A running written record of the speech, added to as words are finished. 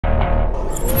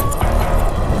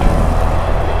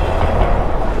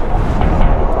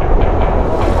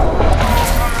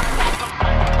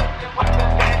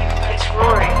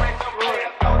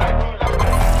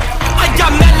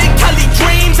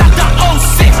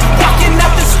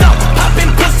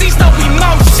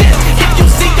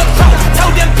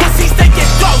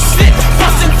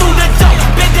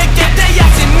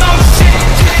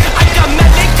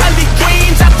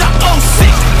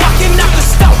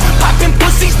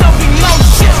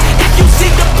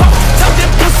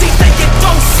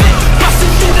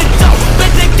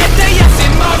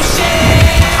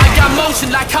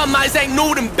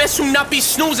best you not be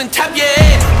snoozing. Tap your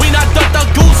head, we not duck the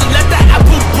goose and let that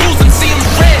apple bruise and see him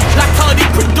red. Like how he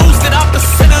produced it,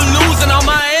 opposite of losing on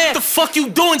my end. The fuck you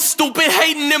doing, stupid?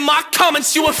 Hating in my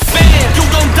comments, you a fan. You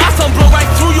gon' die, some blow right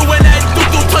through you when that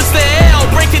doo-doo touch the air.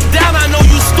 I'll break it down, I know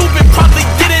you stupid, probably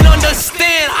didn't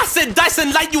understand. I said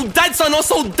Dyson like you Dyson,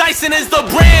 also Dyson is the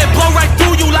brand. Blow right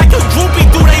through you like a groupie,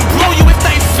 do they blow you if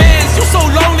they fans? You so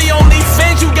lonely, only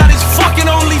fans, you got his fucking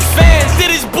only fans.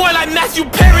 Did his boy like Matthew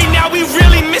Perry, now we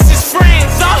really miss his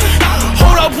friends, huh?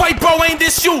 Hold up, white bro, ain't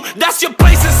this you? That's your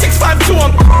place in 652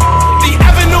 on the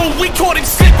avenue. We caught him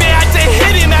slipping, had to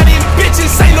hit him at him, bitch, in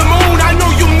Sailor Moon. I know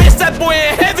you missed that boy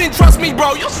in heaven, trust me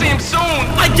bro, you'll see him soon.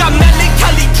 I got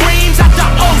melancholy dreams after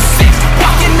 06,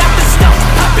 walking out the stuff,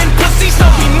 popping pussies, no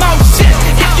emotion.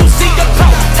 If you see the pro,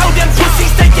 tell them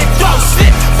pussies they get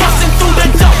roasted, busting through the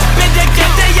door, bend they get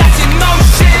their ass in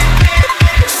motion.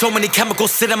 So many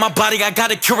chemicals sit in my body, I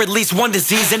gotta cure at least one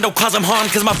disease. And don't cause I'm harm,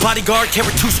 cause my bodyguard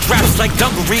carry 2 straps like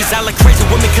dungarees. I like crazy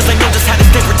women, cause I know just how to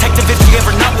stay protective. If she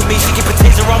ever not with me, she keep a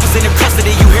taser always in her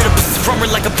custody. You hear the business from her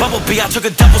like a bumblebee. I took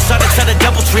a double shot instead of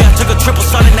double tree. I took a triple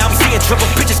shot and now I'm seeing triple.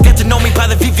 Bitches get to know me by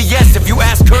the VVS. If you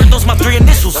ask her, those my 3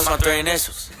 initials. Those my 3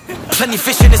 initials. Plenty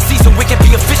fish in the sea, so we can be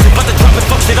efficient. But the drop and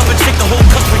fuck shit up and shake the whole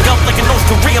country up like a North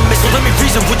Korean missile. Let me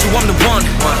reason with you, I'm the one.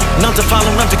 None to follow,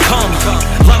 none to come.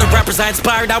 A lot of rappers I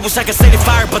inspired, I wish I could say they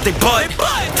fired, but they butt.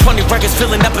 20 records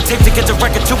filling up a tape to get the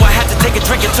record 2. I had to take a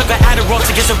drink and took an Adderall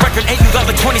to get the record 8. You got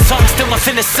like 20 songs, still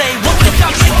nothing to say. What the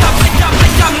fuck?